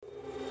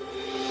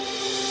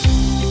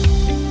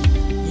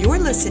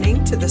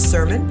listening to the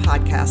Sermon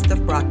Podcast of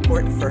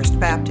Brockport First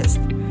Baptist.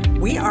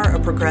 We are a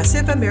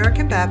progressive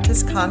American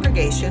Baptist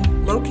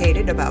congregation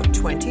located about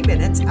 20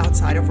 minutes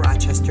outside of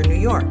Rochester, New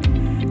York.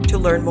 To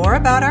learn more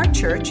about our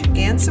church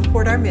and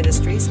support our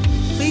ministries,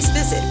 please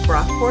visit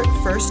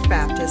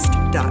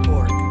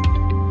brockportfirstbaptist.org.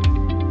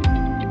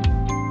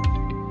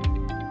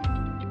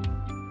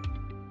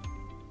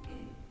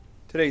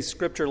 Today's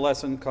scripture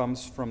lesson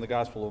comes from the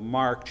Gospel of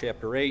Mark,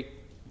 chapter 8,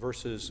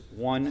 verses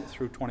 1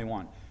 through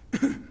 21.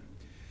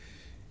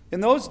 In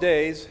those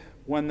days,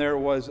 when there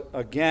was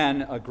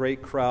again a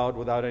great crowd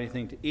without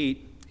anything to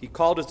eat, he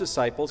called his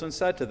disciples and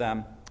said to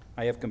them,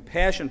 I have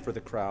compassion for the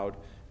crowd,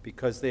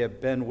 because they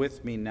have been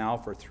with me now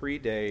for 3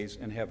 days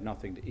and have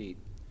nothing to eat.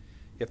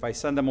 If I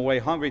send them away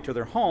hungry to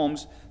their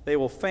homes, they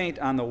will faint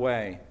on the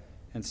way,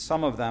 and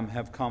some of them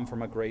have come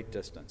from a great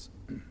distance.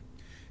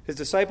 His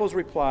disciples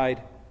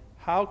replied,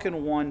 How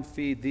can one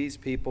feed these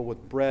people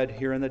with bread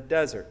here in the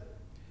desert?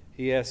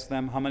 He asked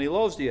them, How many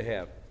loaves do you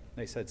have?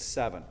 They said,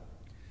 7.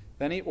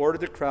 Then he ordered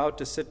the crowd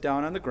to sit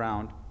down on the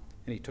ground,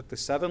 and he took the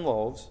 7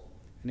 loaves,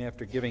 and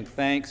after giving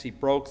thanks, he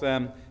broke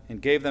them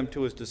and gave them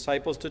to his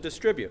disciples to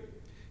distribute,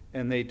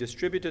 and they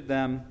distributed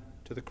them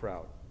to the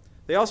crowd.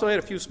 They also had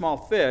a few small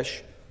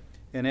fish,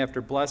 and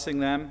after blessing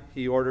them,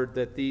 he ordered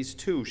that these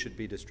too should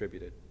be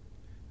distributed.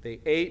 They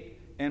ate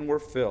and were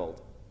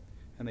filled,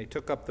 and they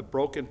took up the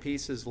broken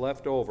pieces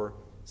left over,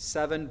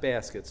 7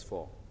 baskets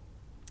full.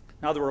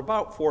 Now there were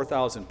about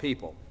 4,000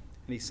 people,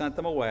 and he sent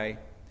them away,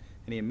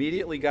 and he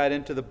immediately got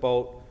into the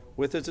boat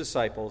with his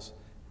disciples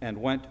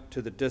and went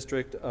to the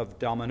district of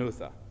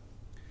Dalmanutha.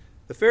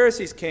 The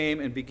Pharisees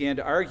came and began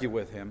to argue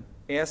with him,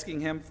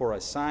 asking him for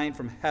a sign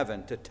from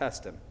heaven to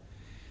test him.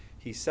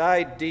 He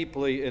sighed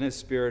deeply in his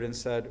spirit and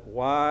said,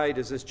 Why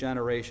does this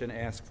generation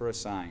ask for a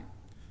sign?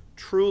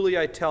 Truly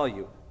I tell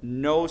you,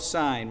 no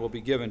sign will be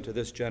given to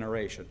this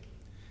generation.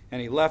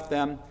 And he left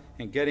them,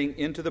 and getting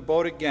into the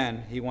boat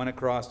again, he went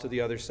across to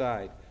the other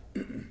side.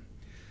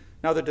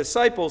 Now the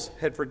disciples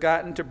had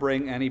forgotten to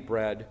bring any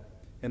bread,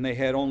 and they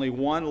had only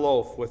 1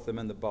 loaf with them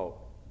in the boat.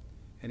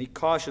 And he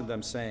cautioned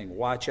them, saying,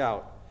 Watch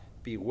out,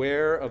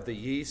 beware of the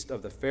yeast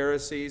of the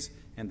Pharisees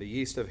and the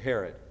yeast of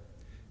Herod.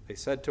 They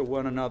said to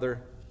one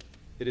another,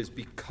 It is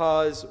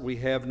because we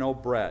have no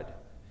bread.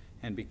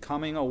 And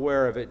becoming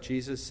aware of it,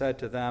 Jesus said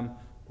to them,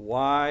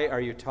 Why are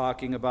you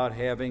talking about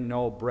having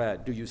no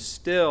bread? Do you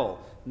still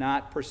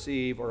not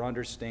perceive or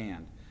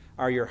understand?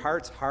 Are your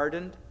hearts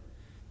hardened?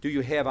 Do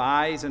you have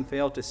eyes and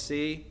fail to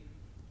see?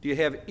 Do you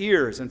have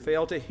ears and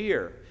fail to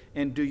hear?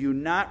 And do you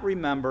not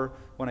remember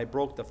when I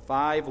broke the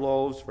 5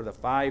 loaves for the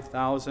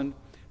 5,000?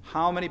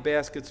 How many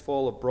baskets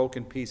full of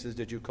broken pieces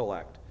did you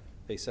collect?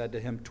 They said to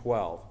him,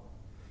 12.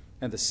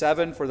 And the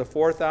 7 for the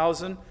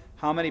 4,000?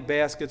 How many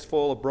baskets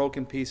full of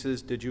broken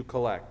pieces did you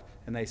collect?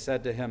 And they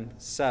said to him,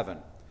 7.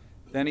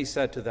 Then he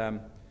said to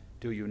them,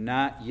 Do you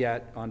not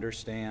yet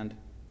understand?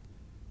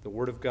 The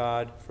word of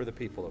God for the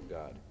people of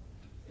God.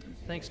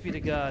 Thanks be to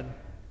God.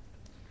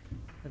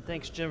 And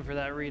thanks, Jim, for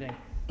that reading.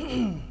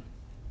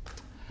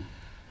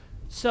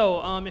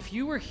 So, if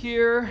you were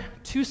here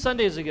 2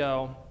 Sundays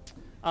ago,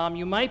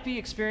 you might be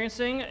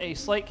experiencing a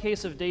slight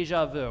case of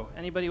deja vu.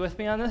 Anybody with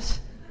me on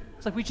this?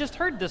 It's like we just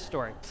heard this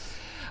story.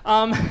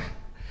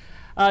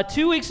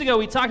 2 weeks ago,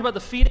 we talked about the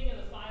feeding of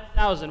the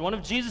 5,000. One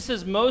of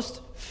Jesus'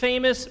 most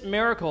famous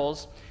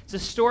miracles. It's a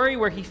story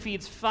where he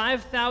feeds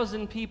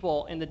 5,000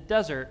 people in the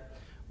desert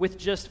with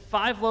just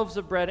 5 loaves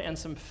of bread and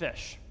some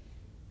fish.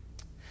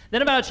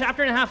 Then about a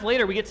chapter and a half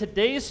later, we get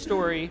today's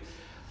story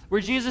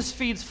where Jesus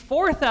feeds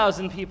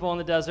 4,000 people in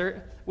the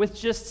desert with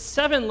just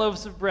 7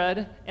 loaves of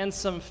bread and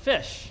some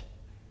fish.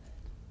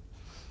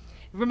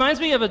 It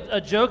reminds me of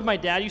a joke my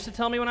dad used to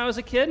tell me when I was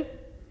a kid.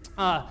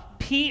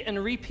 Pete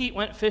and Repeat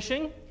went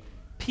fishing.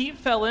 Pete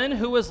fell in.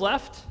 Who was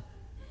left?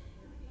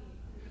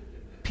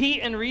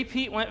 Pete and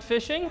Repeat went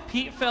fishing.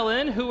 Pete fell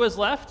in. Who was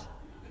left?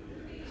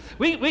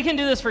 We can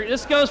do this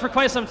this goes for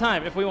quite some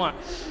time if we want.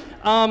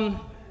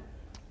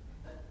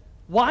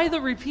 Why the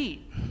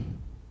repeat?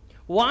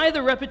 Why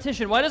the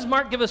repetition? Why does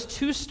Mark give us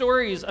 2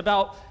 stories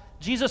about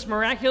Jesus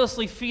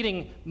miraculously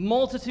feeding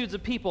multitudes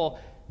of people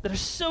that are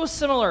so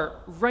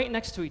similar right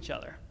next to each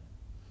other?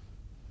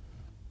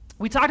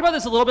 We talked about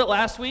this a little bit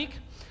last week.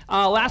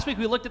 Last week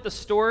we looked at the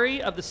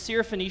story of the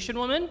Syrophoenician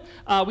woman.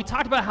 We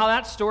talked about how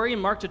that story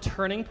marked a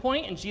turning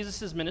point in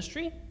Jesus'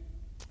 ministry.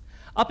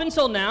 Up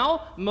until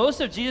now,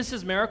 most of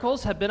Jesus'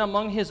 miracles have been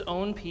among his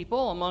own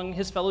people, among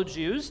his fellow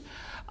Jews.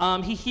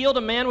 He healed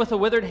a man with a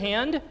withered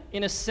hand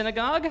in a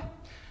synagogue.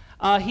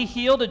 He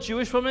healed a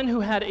Jewish woman who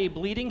had a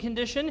bleeding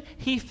condition.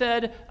 He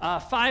fed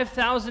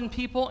 5,000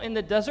 people in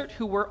the desert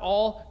who were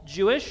all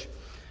Jewish.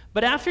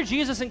 But after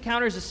Jesus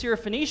encounters a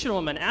Syrophoenician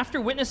woman,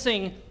 after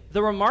witnessing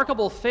the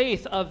remarkable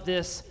faith of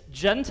this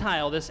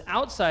Gentile, this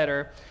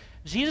outsider,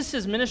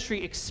 Jesus'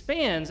 ministry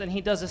expands, and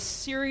he does a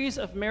series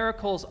of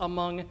miracles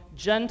among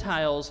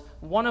Gentiles,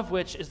 one of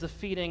which is the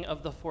feeding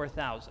of the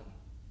 4,000.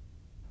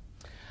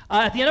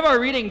 At the end of our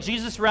reading,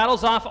 Jesus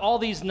rattles off all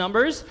these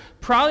numbers,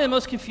 probably the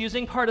most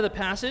confusing part of the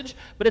passage,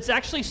 but it's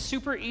actually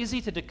super easy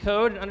to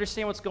decode and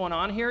understand what's going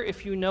on here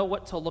if you know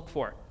what to look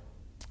for.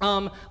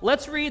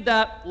 Let's read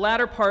that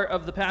latter part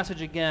of the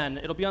passage again.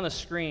 It'll be on the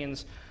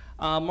screens.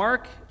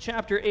 Mark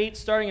chapter 8,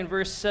 starting in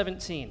verse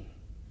 17.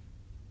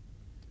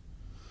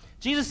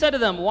 Jesus said to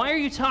them, "Why are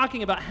you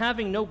talking about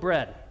having no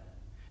bread?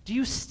 Do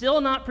you still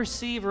not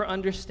perceive or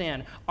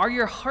understand? Are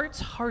your hearts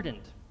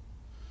hardened?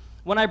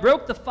 When I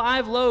broke the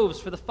 5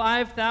 loaves for the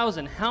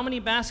 5,000, how many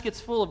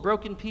baskets full of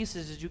broken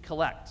pieces did you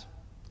collect?"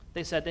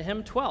 They said to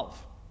him,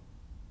 12.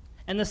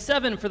 "And the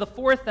 7 for the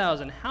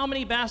 4,000, how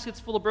many baskets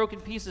full of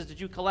broken pieces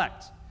did you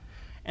collect?"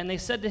 And they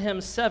said to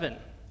him, 7.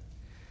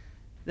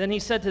 Then he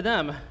said to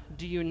them,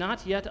 "Do you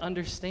not yet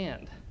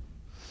understand?"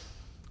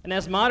 And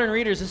as modern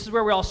readers, this is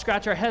where we all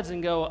scratch our heads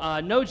and go,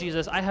 "No,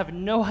 Jesus, I have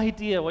no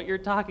idea what you're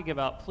talking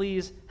about.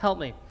 Please help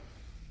me."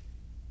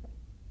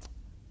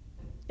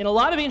 In a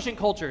lot of ancient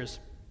cultures,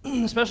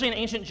 especially in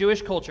ancient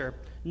Jewish culture,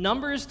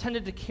 numbers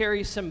tended to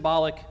carry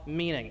symbolic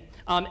meaning.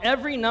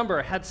 Every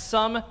number had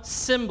some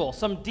symbol,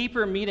 some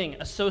deeper meaning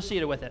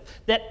associated with it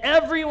that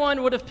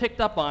everyone would have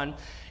picked up on,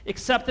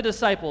 except the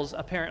disciples,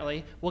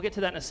 apparently. We'll get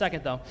to that in a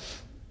second, though.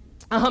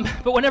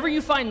 But whenever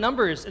you find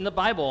numbers in the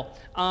Bible,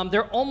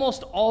 they're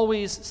almost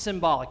always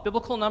symbolic.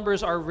 Biblical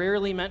numbers are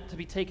rarely meant to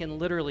be taken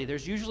literally.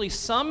 There's usually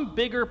some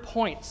bigger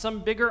point,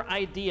 some bigger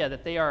idea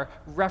that they are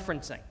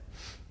referencing.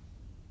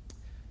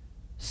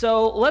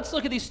 So let's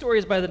look at these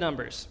stories by the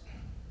numbers.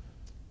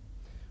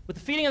 With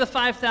the feeding of the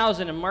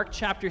 5,000 in Mark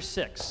chapter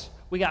 6,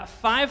 we got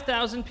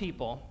 5,000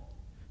 people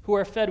who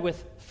are fed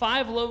with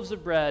 5 loaves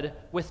of bread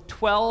with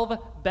 12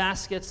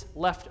 baskets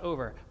left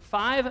over.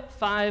 5,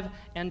 5,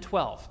 and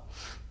 12.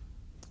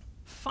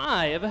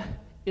 5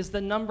 is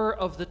the number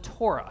of the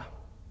Torah,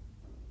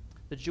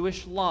 the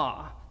Jewish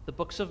law, the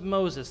books of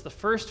Moses, the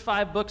first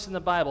 5 books in the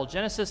Bible: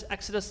 Genesis,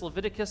 Exodus,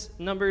 Leviticus,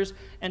 Numbers,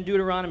 and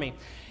Deuteronomy.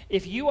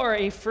 If you are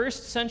a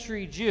first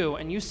century Jew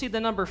and you see the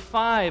number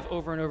 5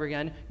 over and over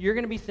again, you're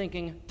going to be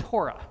thinking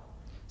Torah.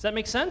 Does that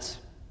make sense?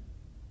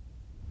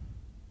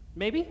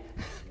 Maybe?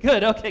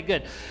 Good, okay,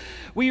 good.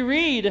 We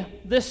read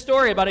this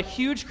story about a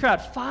huge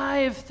crowd,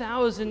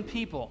 5,000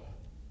 people.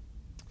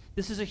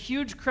 This is a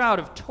huge crowd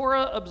of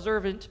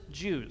Torah-observant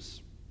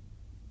Jews.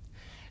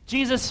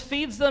 Jesus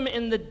feeds them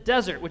in the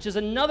desert, which is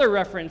another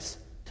reference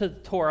to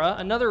Torah,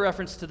 another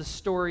reference to the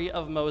story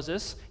of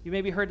Moses. You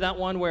maybe heard that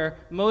one where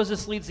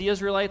Moses leads the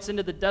Israelites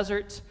into the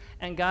desert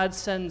and God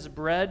sends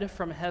bread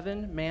from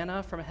heaven,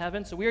 manna from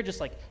heaven. So we are just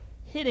like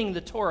hitting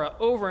the Torah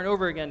over and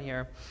over again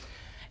here.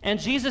 And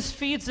Jesus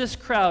feeds this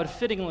crowd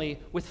fittingly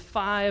with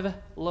 5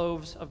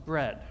 loaves of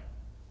bread.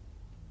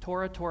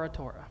 Torah, Torah,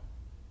 Torah.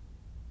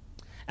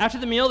 After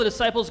the meal, the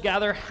disciples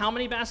gather how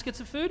many baskets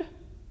of food?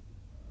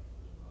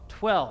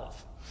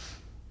 12.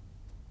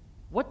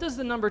 What does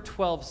the number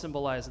 12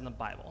 symbolize in the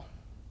Bible?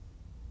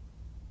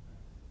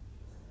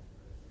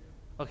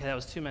 Okay, that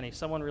was too many.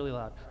 Someone really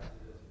loud.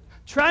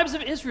 Tribes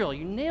of Israel.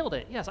 You nailed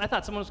it. Yes, I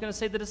thought someone was going to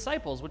say the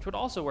disciples, which would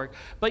also work.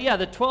 But yeah,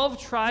 the 12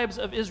 tribes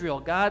of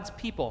Israel, God's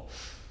people.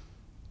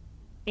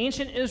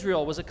 Ancient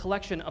Israel was a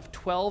collection of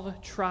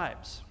 12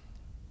 tribes.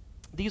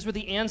 These were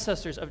the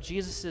ancestors of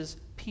Jesus'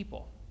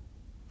 people.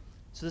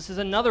 So this is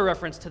another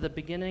reference to the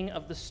beginning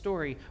of the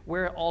story,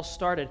 where it all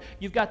started.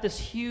 You've got this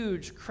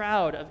huge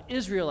crowd of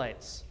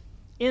Israelites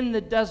in the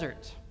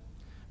desert.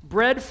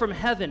 Bread from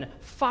heaven,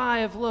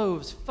 5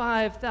 loaves,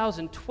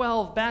 5,000,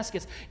 12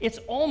 baskets. It's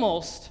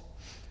almost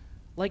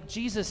like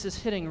Jesus is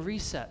hitting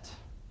reset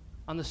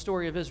on the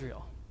story of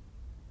Israel.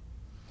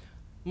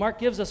 Mark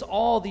gives us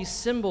all these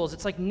symbols.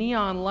 It's like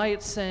neon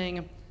lights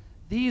saying,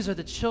 these are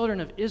the children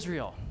of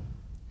Israel.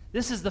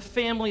 This is the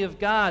family of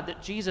God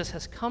that Jesus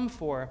has come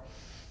for.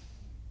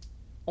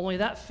 Only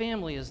that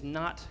family is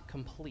not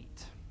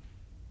complete.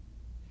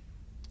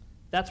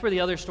 That's where the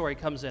other story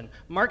comes in.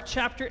 Mark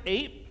chapter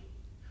 8,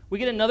 we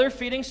get another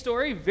feeding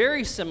story,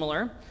 very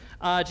similar.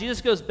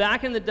 Jesus goes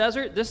back in the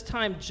desert, this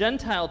time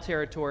Gentile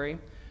territory,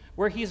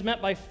 where he's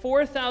met by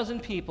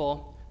 4,000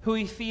 people who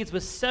he feeds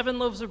with 7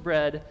 loaves of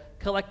bread,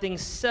 collecting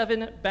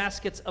 7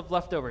 baskets of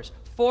leftovers.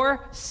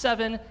 4,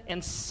 7,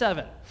 and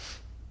 7.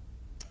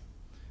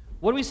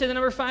 What do we say the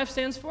number 5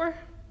 stands for?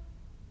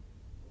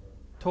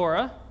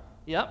 Torah.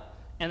 Yep.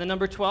 And the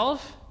number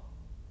 12?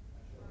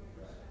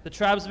 The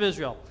tribes of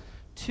Israel.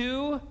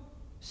 2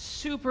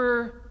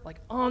 super,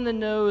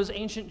 on-the-nose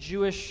ancient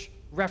Jewish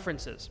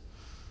references.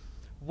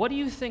 What do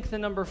you think the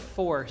number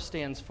 4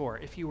 stands for,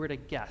 if you were to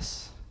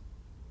guess?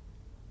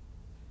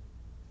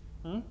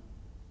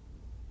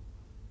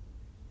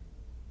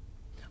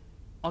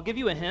 I'll give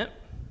you a hint.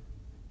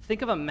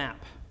 Think of a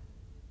map.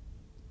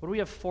 What do we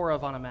have 4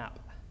 of on a map?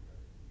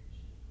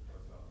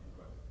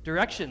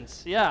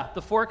 Directions, yeah,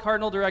 the 4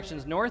 cardinal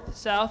directions, north,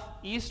 south,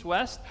 east,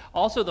 west,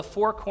 also the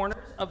 4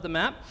 corners of the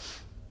map.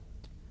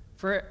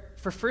 For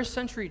first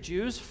century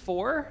Jews,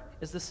 4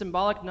 is the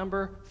symbolic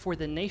number for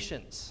the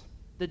nations,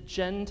 the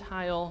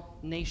Gentile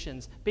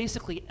nations,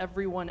 basically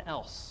everyone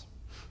else.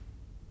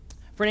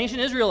 For an ancient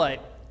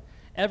Israelite,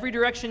 Every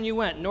direction you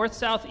went, north,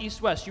 south, east,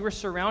 west, you were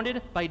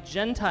surrounded by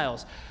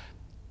Gentiles,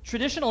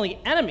 traditionally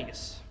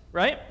enemies,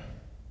 right?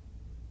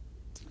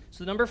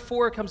 So the number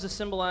 4 comes to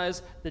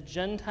symbolize the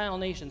Gentile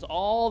nations,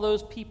 all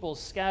those people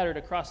scattered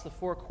across the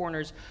 4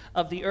 corners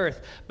of the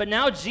earth. But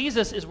now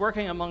Jesus is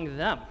working among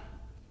them.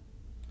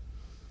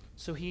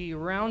 So he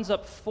rounds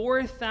up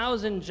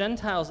 4,000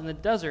 Gentiles in the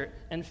desert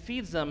and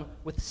feeds them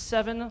with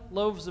 7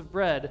 loaves of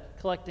bread,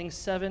 collecting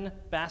 7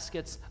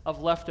 baskets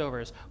of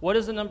leftovers. What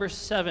does the number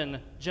 7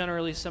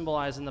 generally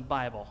symbolize in the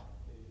Bible?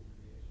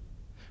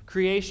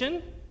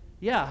 Creation?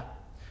 Yeah.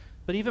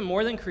 But even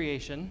more than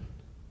creation,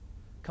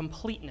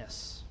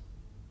 completeness.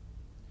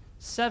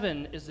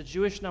 7 is the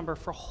Jewish number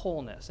for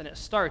wholeness, and it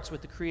starts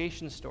with the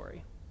creation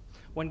story,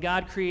 when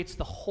God creates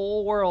the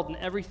whole world and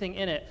everything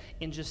in it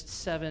in just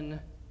 7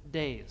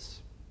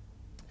 days.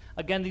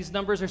 Again, these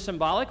numbers are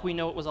symbolic. We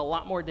know it was a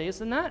lot more days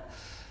than that.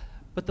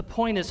 But the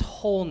point is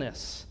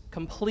wholeness,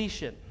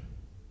 completion.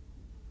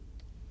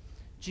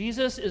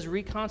 Jesus is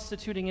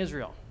reconstituting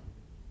Israel.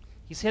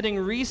 He's hitting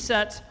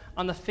reset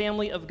on the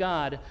family of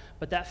God,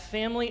 but that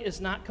family is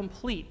not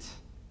complete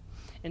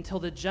until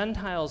the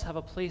Gentiles have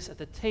a place at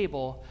the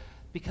table,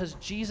 because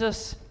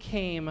Jesus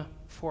came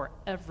for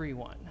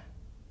everyone.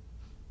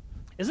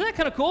 Isn't that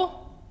kind of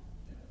cool?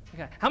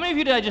 Okay. How many of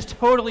you did I just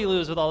totally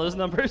lose with all those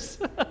numbers?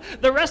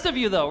 The rest of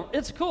you, though,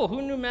 it's cool.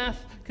 Who knew math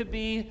could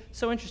be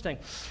so interesting?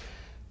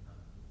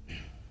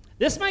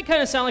 This might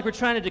kind of sound like we're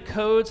trying to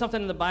decode something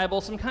in the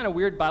Bible, some kind of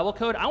weird Bible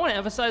code. I want to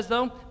emphasize,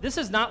 though, this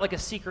is not like a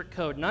secret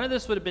code. None of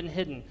this would have been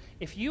hidden.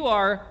 If you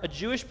are a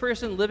Jewish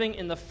person living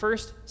in the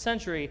 1st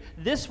century,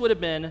 this would have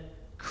been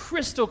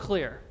crystal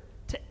clear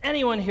to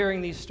anyone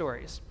hearing these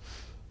stories,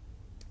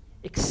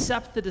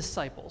 except the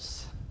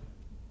disciples.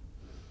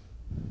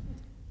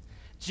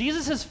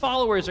 Jesus'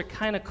 followers are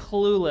kind of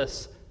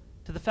clueless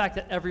to the fact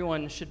that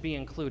everyone should be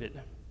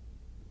included.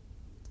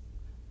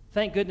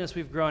 Thank goodness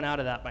we've grown out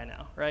of that by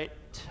now, right?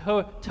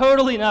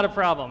 Totally not a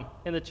problem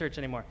in the church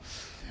anymore.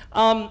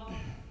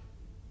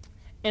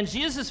 And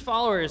Jesus'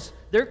 followers,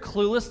 their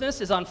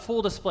cluelessness is on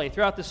full display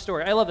throughout this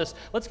story. I love this.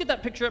 Let's get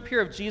that picture up here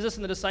of Jesus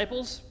and the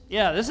disciples.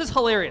 Yeah, this is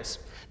hilarious.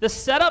 The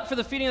setup for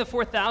the feeding of the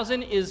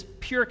 4,000 is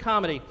pure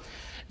comedy.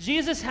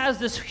 Jesus has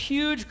this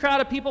huge crowd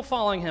of people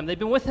following him. They've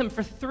been with him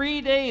for 3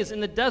 days in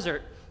the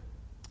desert.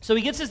 So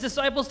he gets his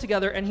disciples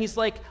together and he's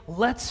like,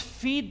 let's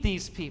feed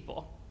these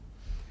people.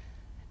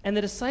 And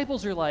the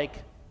disciples are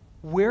like,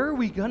 where are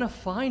we going to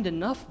find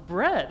enough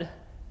bread?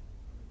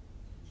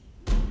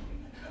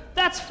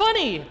 That's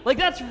funny. Like,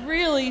 that's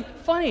really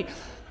funny.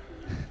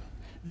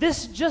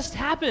 This just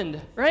happened,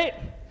 right?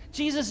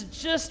 Jesus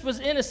just was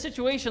in a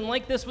situation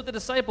like this with the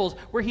disciples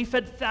where he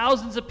fed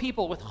thousands of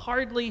people with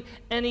hardly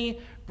any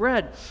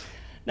bread.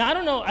 Now, I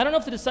don't know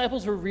if the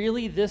disciples were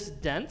really this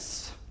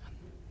dense,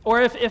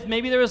 or if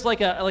maybe there was like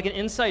an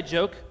inside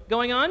joke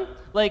going on.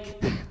 Like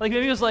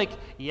maybe it was like,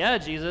 yeah,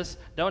 Jesus,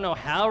 don't know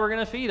how we're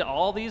going to feed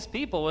all these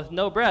people with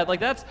no bread. Like,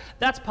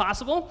 that's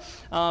possible.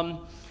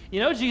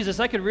 Jesus,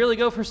 I could really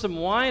go for some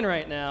wine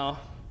right now.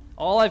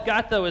 All I've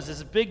got, though, is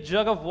this big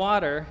jug of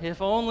water.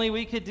 If only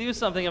we could do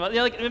something about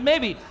it.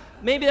 Maybe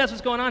that's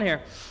what's going on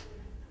here.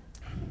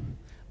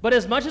 But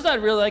as much as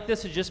I'd really like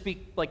this to just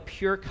be like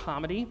pure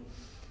comedy,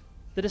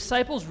 the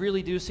disciples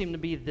really do seem to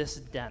be this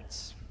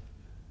dense.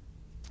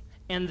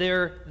 And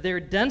their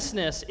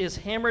denseness is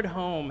hammered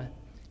home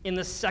in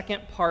the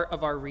second part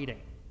of our reading.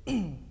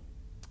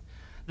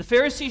 The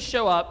Pharisees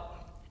show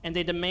up, and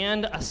they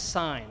demand a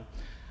sign.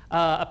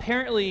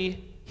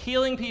 Apparently,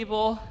 healing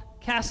people,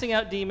 casting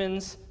out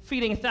demons,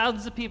 feeding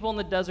thousands of people in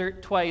the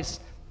desert twice.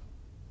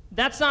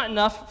 That's not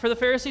enough for the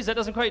Pharisees. That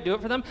doesn't quite do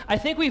it for them. I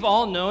think we've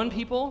all known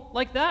people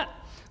like that.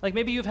 Like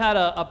maybe you've had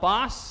a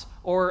boss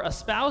or a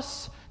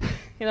spouse.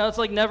 It's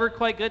like never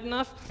quite good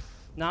enough.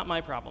 Not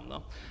my problem,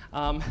 though.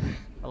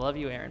 I love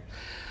you, Aaron.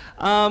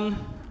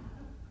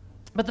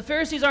 But the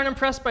Pharisees aren't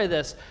impressed by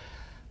this.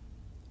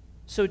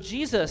 So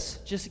Jesus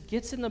just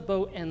gets in the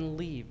boat and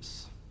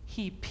leaves.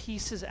 He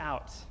pieces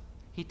out.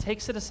 He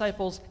takes the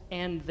disciples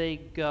and they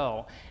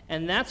go.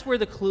 And that's where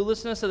the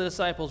cluelessness of the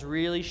disciples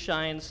really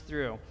shines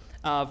through.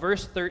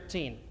 Verse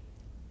 13.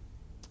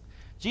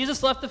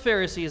 Jesus left the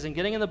Pharisees, and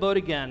getting in the boat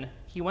again,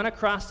 he went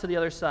across to the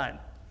other side.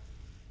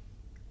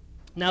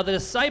 Now the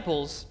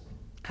disciples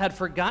had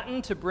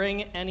forgotten to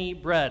bring any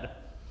bread.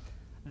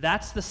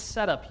 That's the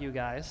setup, you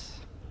guys.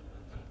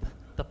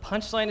 The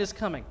punchline is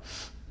coming.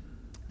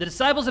 The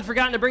disciples had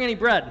forgotten to bring any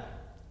bread,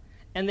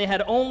 and they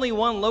had only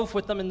 1 loaf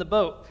with them in the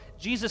boat.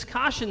 Jesus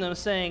cautioned them,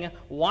 saying,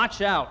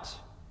 watch out.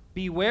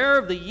 Beware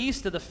of the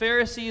yeast of the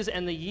Pharisees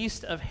and the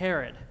yeast of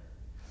Herod.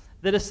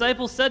 The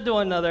disciples said to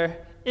one another,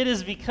 it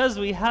is because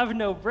we have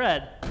no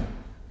bread.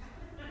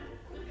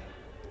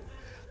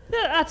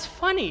 Yeah, that's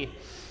funny.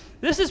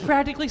 This is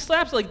practically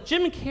slapstick. Like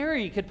Jim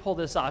Carrey could pull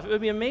this off. It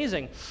would be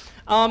amazing.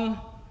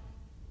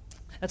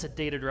 That's a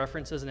dated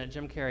reference, isn't it,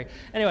 Jim Carrey?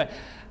 Anyway,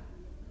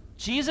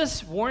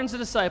 Jesus warns the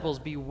disciples,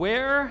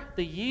 beware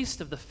the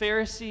yeast of the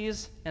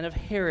Pharisees and of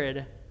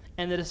Herod.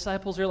 And the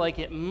disciples are like,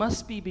 it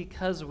must be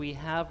because we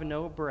have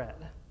no bread.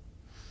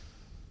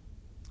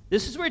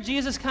 This is where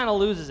Jesus kind of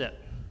loses it.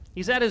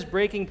 He's at his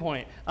breaking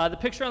point. The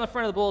picture on the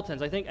front of the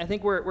bulletins, I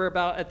think we're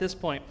about at this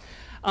point.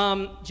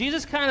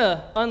 Jesus kind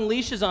of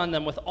unleashes on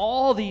them with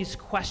all these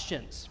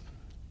questions.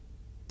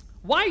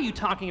 Why are you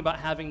talking about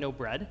having no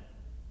bread?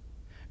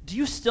 Do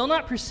you still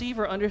not perceive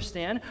or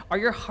understand? Are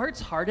your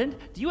hearts hardened?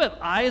 Do you have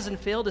eyes and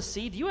fail to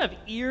see? Do you have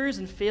ears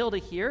and fail to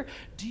hear?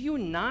 Do you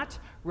not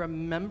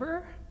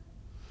remember?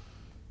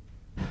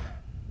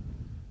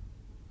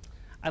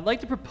 I'd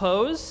like to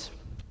propose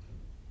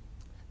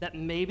that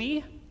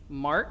maybe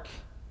Mark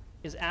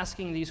is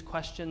asking these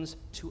questions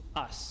to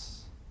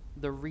us,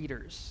 the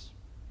readers.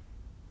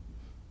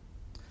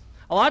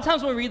 A lot of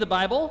times when we read the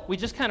Bible, we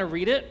just kind of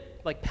read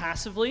it like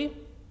passively,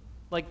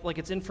 like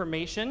it's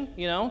information,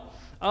 you know?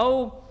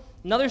 Oh,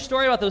 another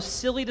story about those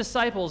silly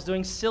disciples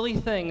doing silly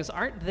things.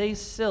 Aren't they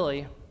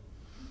silly?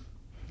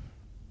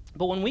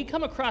 But when we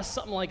come across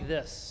something like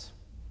this,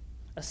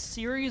 a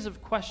series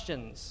of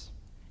questions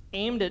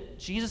aimed at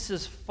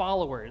Jesus'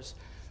 followers,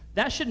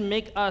 that should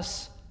make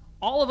us,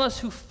 all of us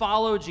who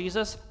follow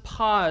Jesus,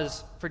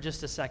 pause for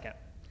just a second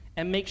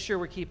and make sure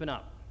we're keeping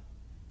up.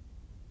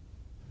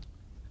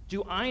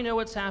 Do I know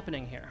what's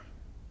happening here?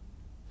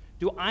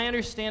 Do I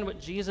understand what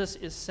Jesus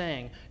is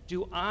saying?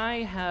 Do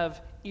I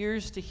have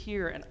ears to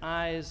hear and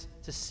eyes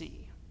to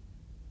see?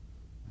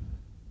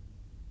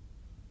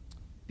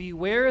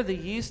 Beware the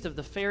yeast of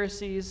the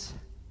Pharisees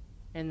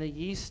and the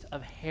yeast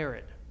of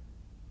Herod.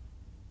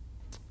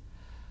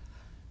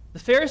 The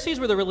Pharisees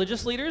were the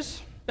religious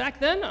leaders back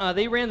then.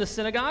 They ran the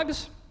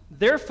synagogues.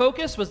 Their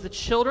focus was the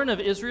children of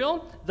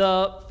Israel.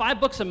 The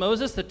 5 books of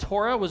Moses, the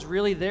Torah, was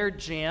really their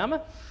jam,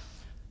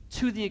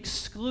 to the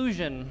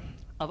exclusion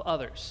of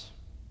others.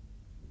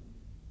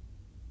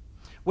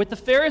 With the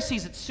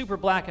Pharisees, it's super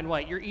black and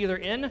white. You're either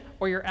in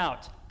or you're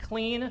out.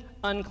 Clean,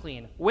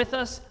 unclean. With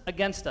us,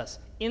 against us.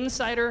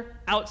 Insider,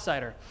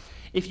 outsider.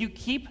 If you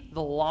keep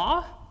the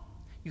law,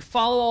 you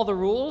follow all the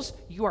rules,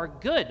 you are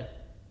good.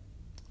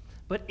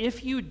 But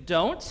if you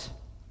don't,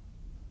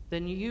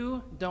 then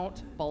you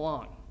don't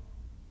belong.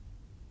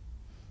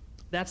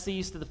 That's the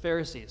yeast of the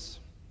Pharisees.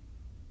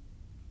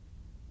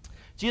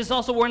 Jesus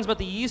also warns about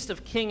the yeast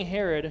of King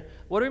Herod.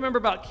 What do you remember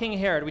about King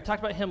Herod? We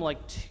talked about him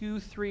like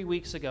 2-3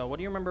 weeks ago. What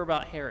do you remember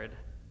about Herod?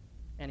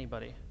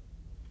 Anybody?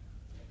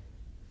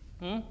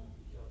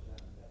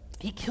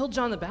 He killed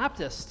John the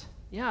Baptist.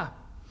 Yeah.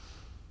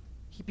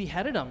 He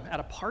beheaded him at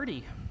a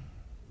party.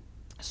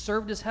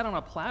 Served his head on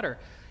a platter.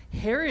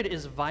 Herod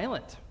is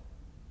violent.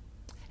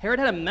 Herod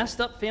had a messed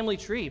up family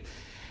tree.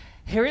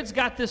 Herod's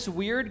got this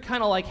weird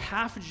kind of like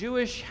half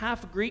Jewish,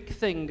 half Greek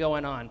thing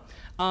going on.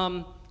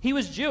 He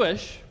was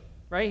Jewish,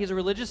 right? He's a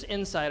religious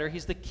insider.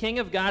 He's the king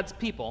of God's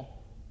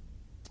people.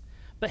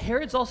 But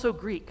Herod's also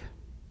Greek.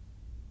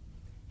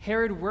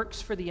 Herod works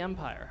for the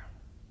empire.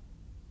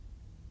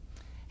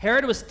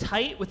 Herod was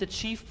tight with the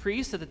chief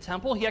priests at the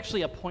temple. He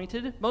actually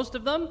appointed most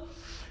of them.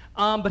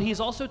 But he's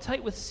also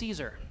tight with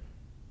Caesar.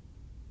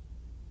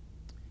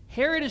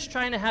 Herod is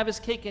trying to have his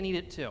cake and eat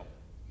it too.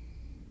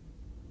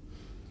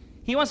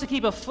 He wants to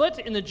keep a foot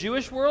in the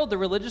Jewish world, the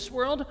religious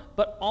world,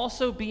 but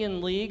also be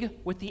in league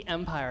with the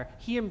empire.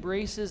 He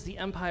embraces the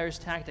empire's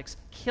tactics,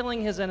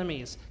 killing his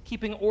enemies,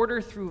 keeping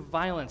order through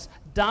violence,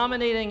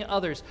 dominating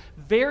others.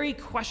 Very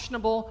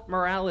questionable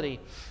morality.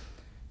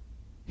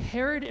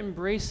 Herod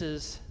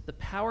embraces the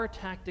power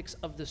tactics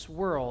of this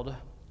world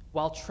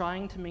while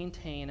trying to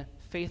maintain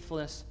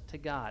faithfulness to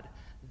God.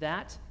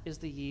 That is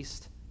the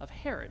yeast of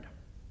Herod.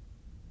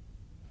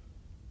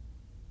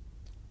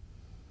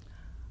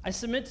 I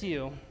submit to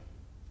you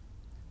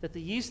that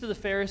the yeast of the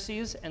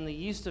Pharisees and the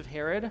yeast of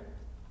Herod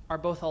are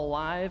both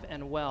alive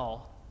and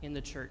well in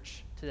the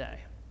church today.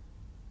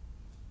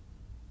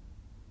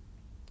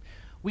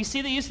 We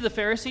see the yeast of the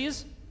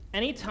Pharisees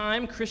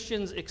anytime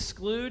Christians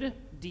exclude,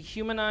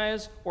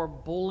 dehumanize, or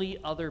bully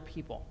other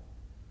people.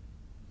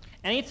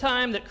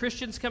 Anytime that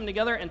Christians come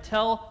together and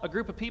tell a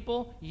group of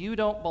people, you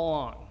don't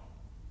belong.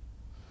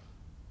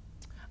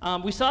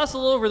 We saw this a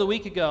little over a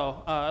week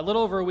ago.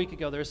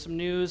 There was some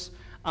news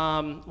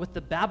with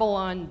the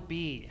Babylon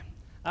Bee.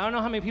 I don't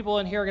know how many people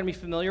in here are going to be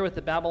familiar with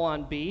the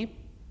Babylon Bee.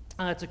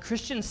 It's a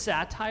Christian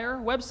satire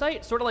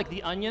website, sort of like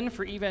The Onion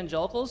for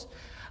evangelicals.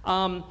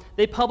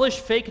 They publish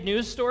fake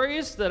news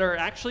stories that are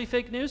actually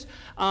fake news.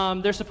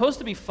 They're supposed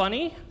to be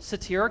funny,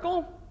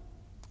 satirical.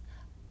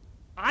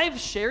 I've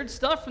shared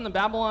stuff from the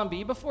Babylon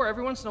Bee before.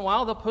 Every once in a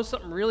while, they'll post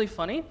something really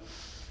funny.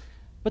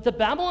 But the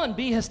Babylon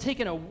Bee has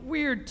taken a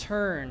weird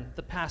turn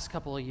the past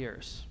couple of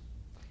years,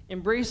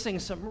 embracing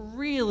some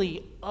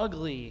really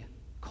ugly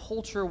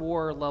culture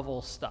war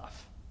level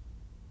stuff.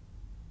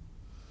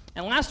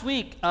 And last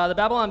week, the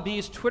Babylon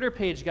Bee's Twitter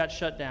page got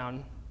shut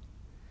down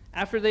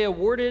after they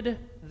awarded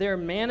their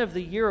Man of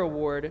the Year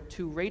award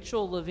to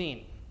Rachel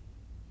Levine.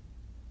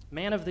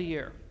 Man of the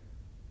Year.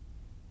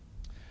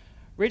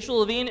 Rachel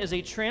Levine is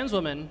a trans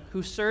woman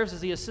who serves as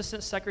the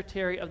Assistant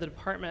Secretary of the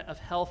Department of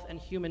Health and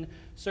Human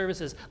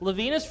Services.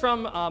 Levine is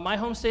from my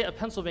home state of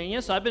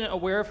Pennsylvania, so I've been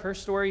aware of her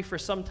story for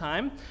some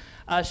time.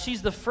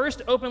 She's the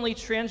first openly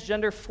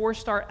transgender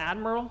 4-star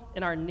admiral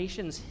in our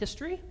nation's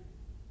history.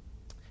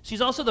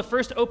 She's also the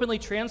first openly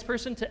trans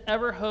person to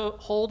ever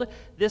hold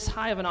this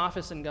high of an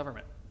office in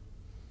government.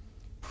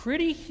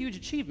 Pretty huge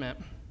achievement,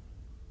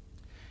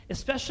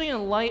 especially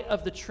in light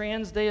of the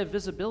Trans Day of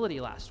Visibility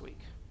last week.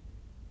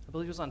 I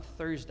believe it was on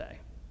Thursday.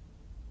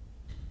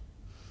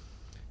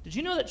 Did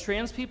you know that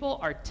trans people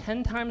are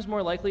 10 times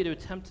more likely to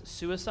attempt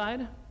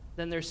suicide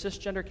than their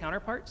cisgender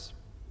counterparts?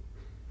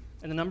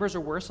 And the numbers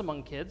are worse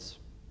among kids.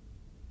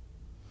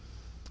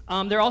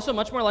 They're also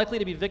much more likely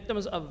to be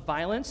victims of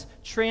violence.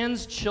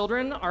 Trans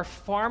children are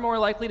far more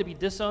likely to be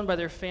disowned by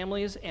their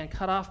families and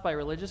cut off by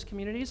religious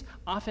communities,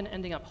 often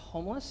ending up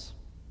homeless.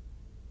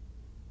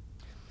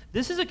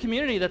 This is a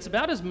community that's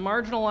about as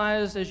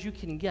marginalized as you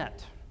can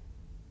get.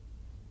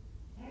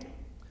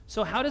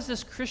 So how does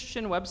this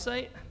Christian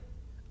website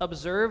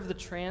observe the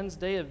Trans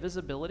Day of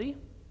Visibility?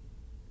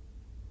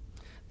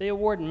 They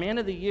award Man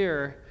of the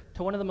Year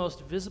to one of the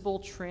most visible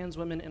trans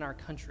women in our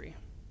country.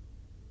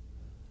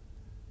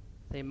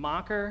 They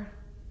mock her.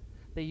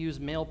 They use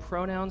male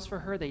pronouns for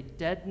her. They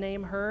dead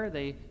name her.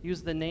 They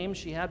use the name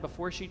she had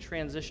before she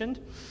transitioned.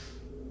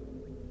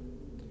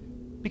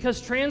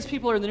 Because trans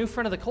people are the new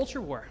front of the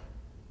culture war.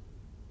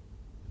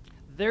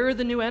 They're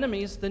the new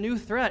enemies, the new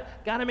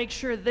threat. Got to make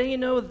sure they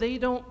know they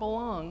don't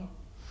belong.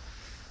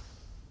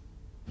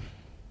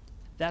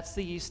 That's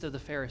the yeast of the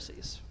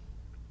Pharisees.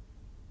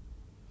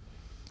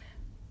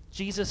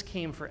 Jesus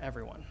came for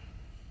everyone.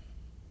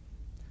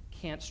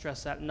 Can't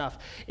stress that enough.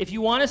 If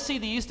you want to see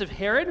the yeast of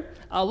Herod,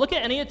 look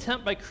at any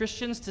attempt by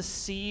Christians to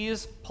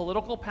seize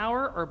political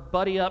power or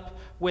buddy up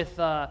with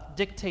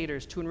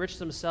dictators to enrich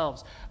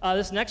themselves.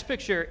 This next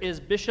picture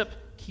is Bishop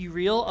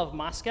Kirill of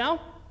Moscow.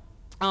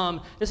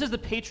 This is the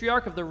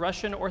patriarch of the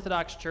Russian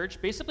Orthodox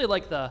Church, basically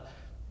like the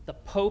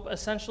Pope,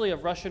 essentially,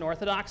 of Russian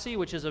Orthodoxy,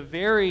 which is a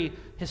very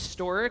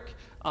historic,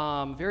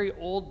 very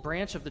old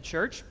branch of the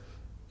church.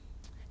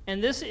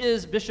 And this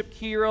is Bishop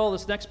Kirill,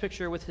 this next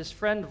picture, with his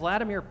friend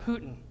Vladimir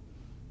Putin.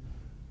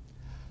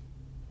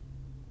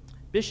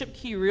 Bishop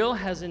Kirill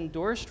has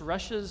endorsed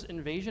Russia's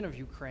invasion of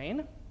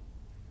Ukraine.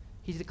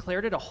 He's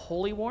declared it a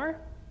holy war.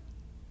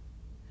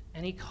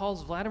 And he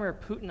calls Vladimir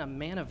Putin a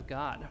man of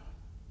God.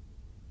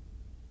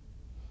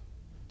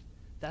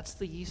 That's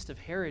the yeast of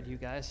Herod, you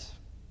guys.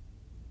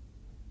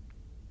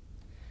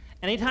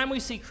 Anytime we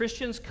see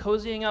Christians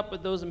cozying up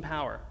with those in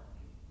power,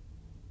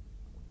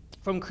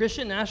 from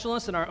Christian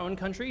nationalists in our own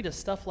country to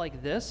stuff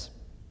like this,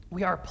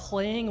 we are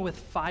playing with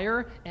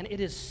fire, and it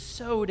is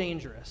so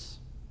dangerous.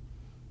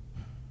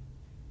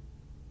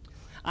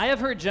 I have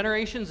heard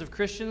generations of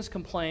Christians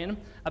complain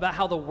about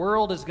how the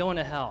world is going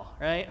to hell,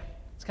 right?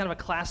 It's kind of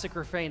a classic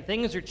refrain.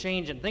 Things are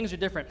changing. Things are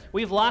different.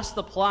 We've lost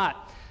the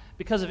plot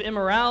because of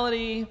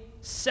immorality,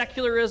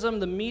 secularism,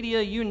 the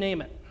media, you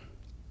name it.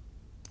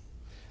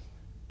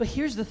 But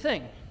here's the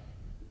thing.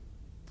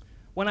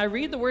 When I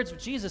read the words of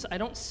Jesus, I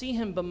don't see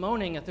him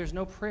bemoaning if there's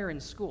no prayer in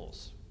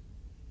schools.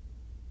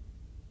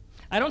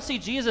 I don't see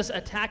Jesus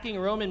attacking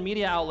Roman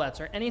media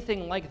outlets or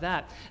anything like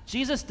that.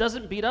 Jesus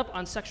doesn't beat up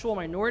on sexual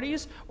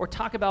minorities or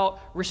talk about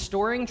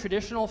restoring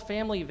traditional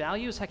family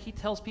values. Heck, he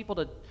tells people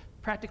to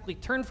practically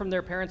turn from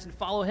their parents and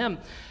follow him.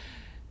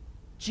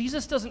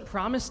 Jesus doesn't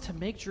promise to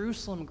make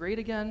Jerusalem great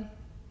again.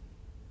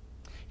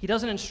 He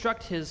doesn't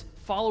instruct his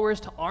followers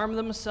to arm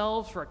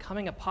themselves for a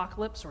coming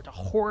apocalypse or to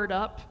hoard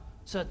up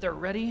so that they're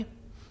ready.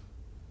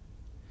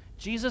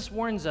 Jesus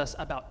warns us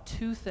about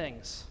two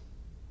things: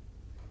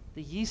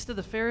 the yeast of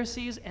the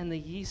Pharisees and the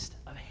yeast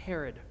of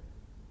Herod.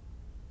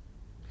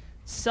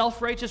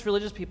 Self-righteous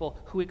religious people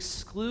who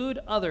exclude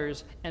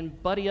others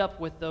and buddy up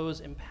with those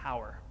in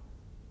power.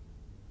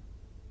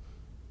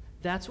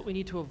 That's what we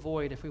need to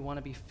avoid if we want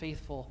to be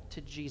faithful to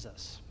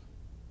Jesus.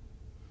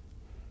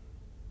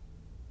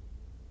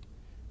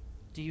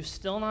 Do you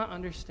still not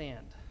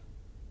understand?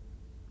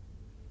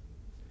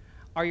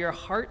 Are your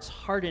hearts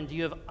hardened? Do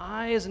you have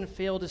eyes and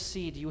fail to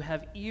see? Do you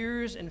have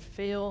ears and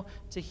fail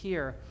to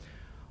hear?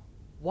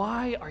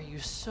 Why are you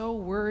so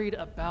worried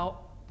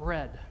about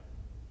bread?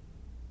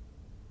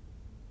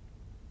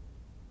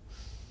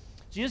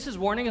 Jesus'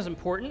 warning is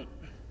important,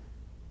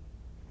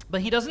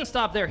 but he doesn't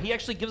stop there. He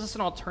actually gives us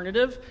an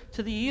alternative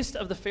to the yeast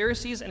of the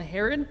Pharisees and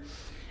Herod,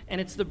 and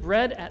it's the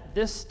bread at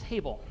this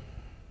table.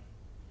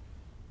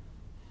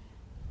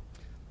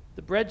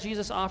 The bread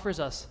Jesus offers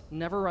us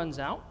never runs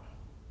out.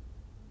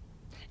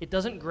 It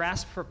doesn't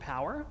grasp for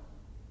power.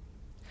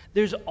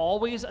 There's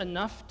always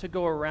enough to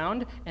go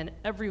around, and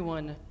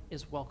everyone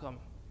is welcome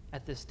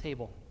at this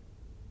table.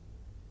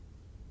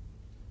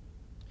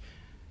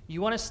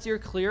 You want to steer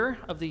clear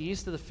of the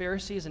yeast of the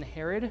Pharisees and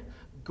Herod?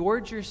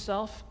 Gorge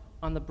yourself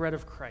on the bread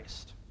of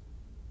Christ.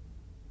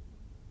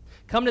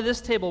 Come to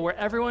this table where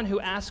everyone who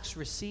asks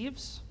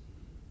receives,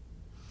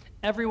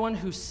 everyone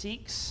who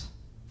seeks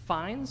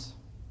finds,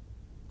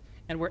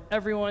 and where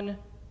everyone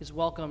is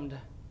welcomed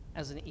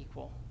as an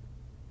equal.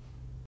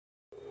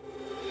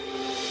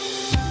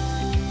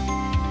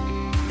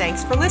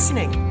 Thanks for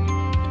listening.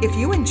 If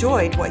you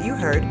enjoyed what you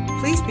heard,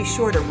 please be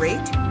sure to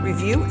rate,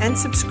 review, and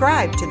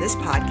subscribe to this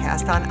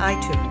podcast on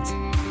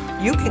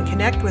iTunes. You can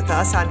connect with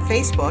us on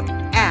Facebook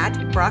at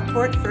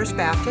Brockport First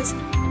Baptist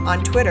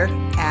on Twitter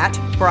at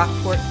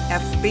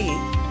BrockportFB,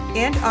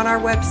 and on our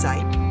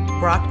website,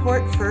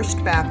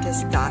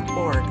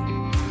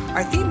 brockportfirstbaptist.org.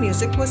 Our theme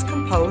music was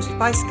composed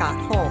by Scott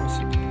Holmes.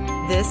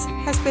 This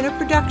has been a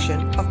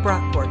production of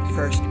Brockport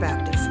First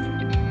Baptist.